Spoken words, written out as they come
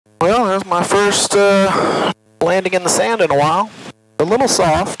there's my first landing in the sand in a while. A little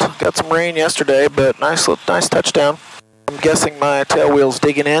soft. Got some rain yesterday, but nice touchdown. I'm guessing my tail wheel's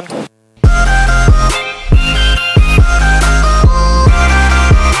digging in.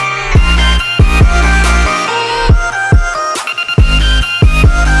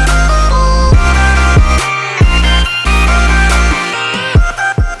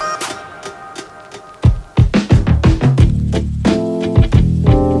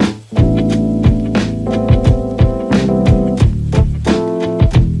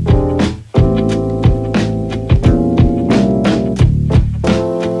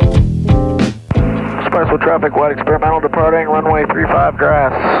 Spicewood traffic, white experimental departing, runway 35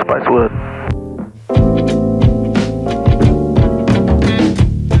 grass, Spicewood.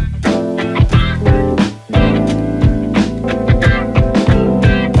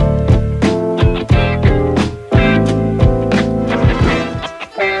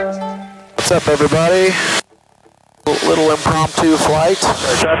 What's up, everybody? Little impromptu flight.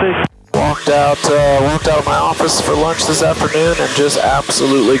 Traffic. Walked out of my office for lunch this afternoon, and just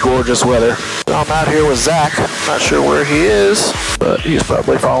absolutely gorgeous weather. So I'm out here with Zach. Not sure where he is, but he's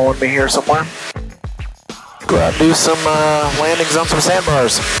probably following me here somewhere. Go out and do some landings on some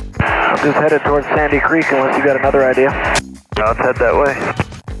sandbars. I'm just headed towards Sandy Creek, unless you got another idea. Let's head that way.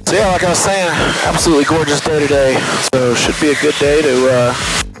 So yeah, like I was saying, absolutely gorgeous day today. So should be a good day to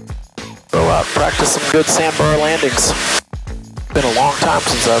go out and practice some good sandbar landings. Been a long time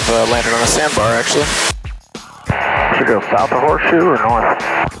since I've landed on a sandbar, actually. Should go south of Horseshoe or north?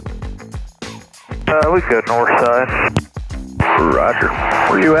 We go north side. Roger.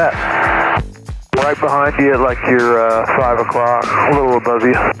 Where you at? Right behind you at like your 5 o'clock, a little above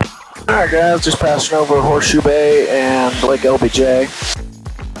you. Alright guys, just passing over Horseshoe Bay and Lake LBJ.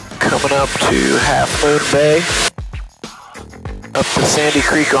 Coming up to Half Moon Bay. Up the Sandy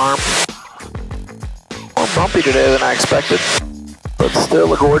Creek arm. More bumpy today than I expected. But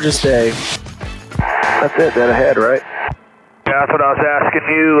still a gorgeous day. That's it, dead ahead, right? Yeah, that's what I was asking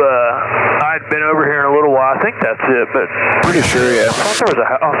you. I'd been over here in a little while. I think that's it, but... Pretty sure, yeah. I thought there was a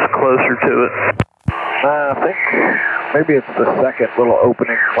house closer to it. I think maybe it's the second little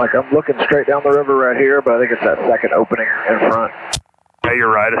opening. Like, I'm looking straight down the river right here, but I think it's that second opening in front. Yeah, you're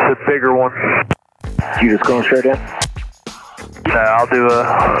right. It's a bigger one. You just going straight in? Yeah, I'll do a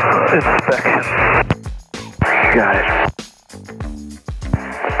inspection. Got it.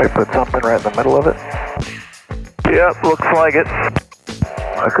 I put something right in the middle of it? Yep, looks like it.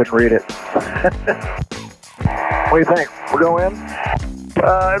 I couldn't read it. What do you think? We'll go in?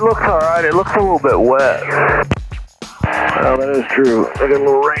 It looks alright. It looks a little bit wet. Well, that is true. I got a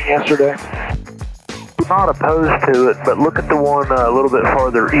little rain yesterday. I'm not opposed to it, but look at the one a little bit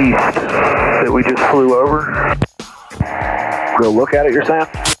farther east that we just flew over. Go look at it, you're saying?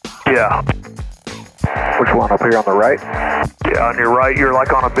 Yeah. Which one, up here on the right? Yeah, on your right, you're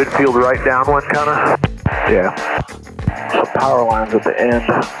like on a midfield right downwind, kind of? Yeah. Some power lines at the end.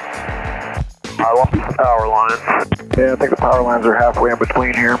 I lost the power lines. Yeah, I think the power lines are halfway in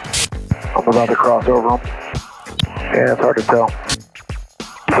between here. I'm about to cross over them. Yeah, it's hard to tell.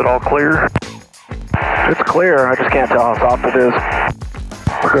 Is it all clear? It's clear, I just can't tell how soft it is.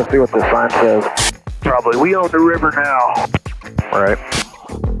 We're going to see what this sign says. Probably, we own the river now. Right.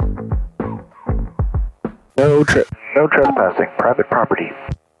 No trespassing, private property. Is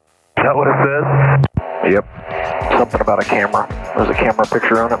that what it says? Yep. Something about a camera. There's a camera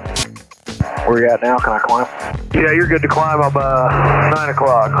picture on it. Where you at now? Can I climb? Yeah, you're good to climb. I'm 9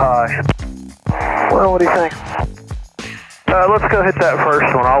 o'clock high. Well, what do you think? Let's go hit that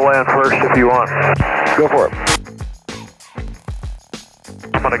first one. I'll land first if you want. Go for it.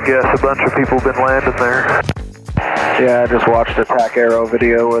 I'm gonna guess a bunch of people have been landing there. Yeah, I just watched a TAC Arrow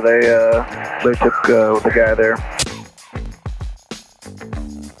video where they took the guy there.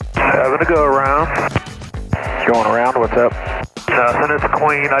 Having to go around. Going around? What's up? Nothing, it's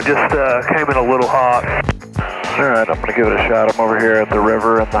clean. I just came in a little hot. Alright, I'm gonna give it a shot. I'm over here at the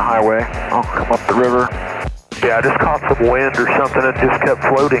river and the highway. I'll come up the river. Yeah, I just caught some wind or something and just kept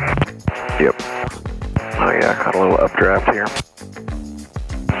floating. Yep. Oh yeah, caught a little updraft here.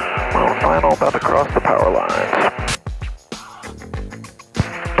 Well, final, about to cross the power lines.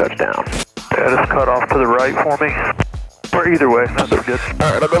 Touchdown. Yeah, just cut off to the right for me. Or either way, that's good.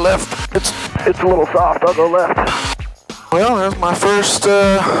 Alright, I'll go left. It's a little soft, I'll go left. Well, there's my first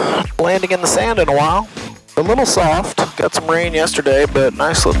landing in the sand in a while. A little soft. Got some rain yesterday, but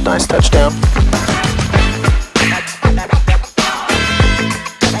nice touchdown.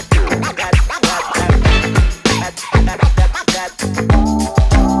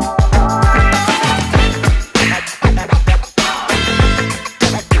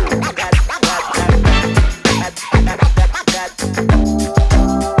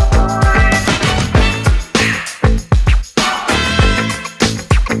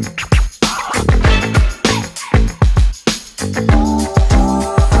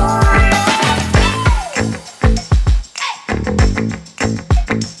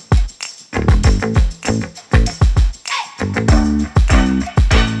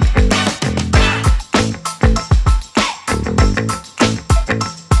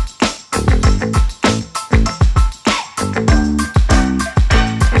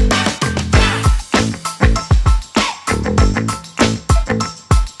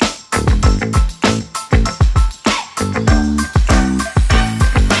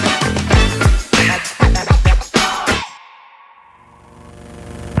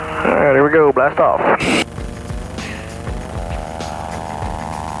 blast off.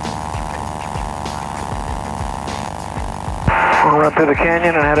 We'll run through the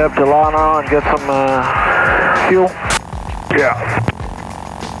canyon and head up to Lana and get some fuel. Yeah.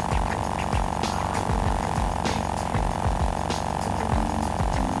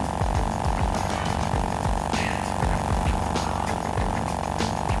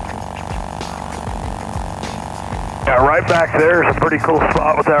 Yeah, right back there is a pretty cool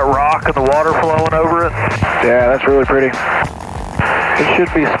spot with that rock and the water flowing over it. Yeah, that's really pretty. It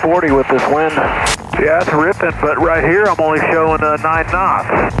should be sporty with this wind. Yeah, it's ripping, but right here I'm only showing 9 knots.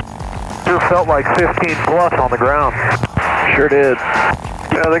 Sure felt like 15 plus on the ground. Sure did.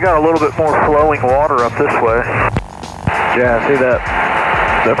 Yeah, they got a little bit more flowing water up this way. Yeah, see that?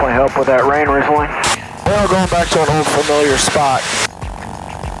 Definitely helped with that rain recently. Well, going back to an old familiar spot.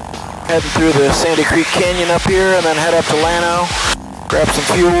 Heading through the Sandy Creek Canyon up here and then head up to Llano, grab some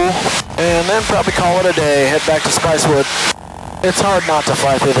fuel, and then probably call it a day, head back to Spicewood. It's hard not to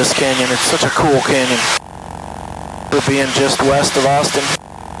fly through this canyon. It's such a cool canyon. For being just west of Austin.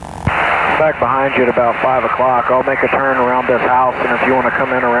 Back behind you at about 5 o'clock. I'll make a turn around this house, and if you want to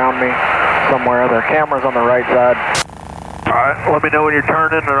come in around me somewhere, the camera's on the right side. Alright, let me know when you're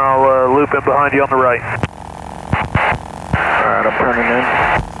turning, and I'll loop in behind you on the right. Alright, I'm turning in.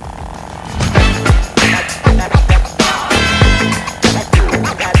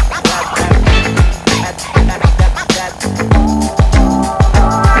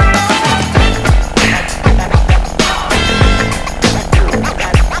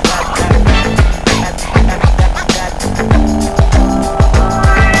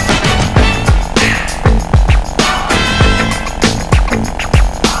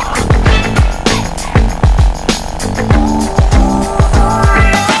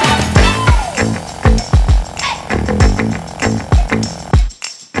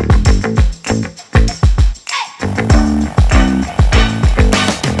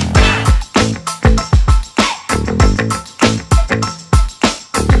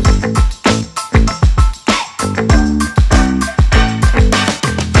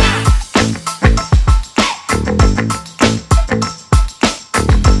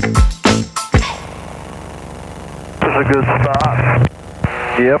 A good spot.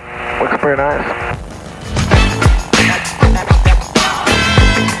 Yep, looks pretty nice.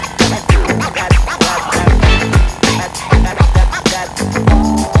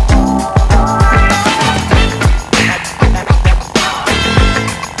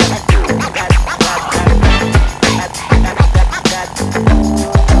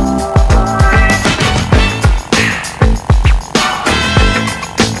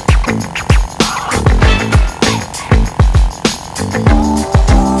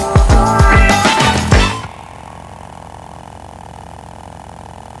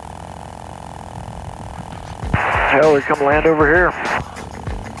 Hell, we come land over here.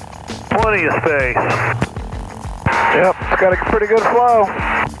 Plenty of space. Yep, it's got a pretty good flow.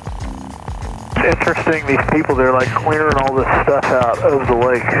 It's interesting, these people, they're like clearing all this stuff out of the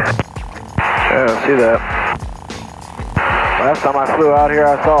lake. Yeah, see that. Last time I flew out here,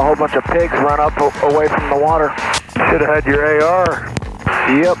 I saw a whole bunch of pigs run up away from the water. Should have had your AR.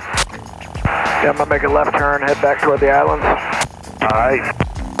 Yep. Yeah, I'm gonna make a left turn, head back toward the islands. Alright.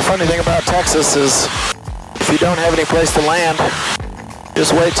 The funny thing about Texas is, if you don't have any place to land,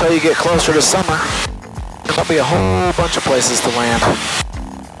 just wait till you get closer to summer. There'll be a whole bunch of places to land.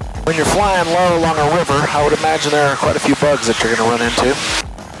 When you're flying low along a river, I would imagine there are quite a few bugs that you're going to run into.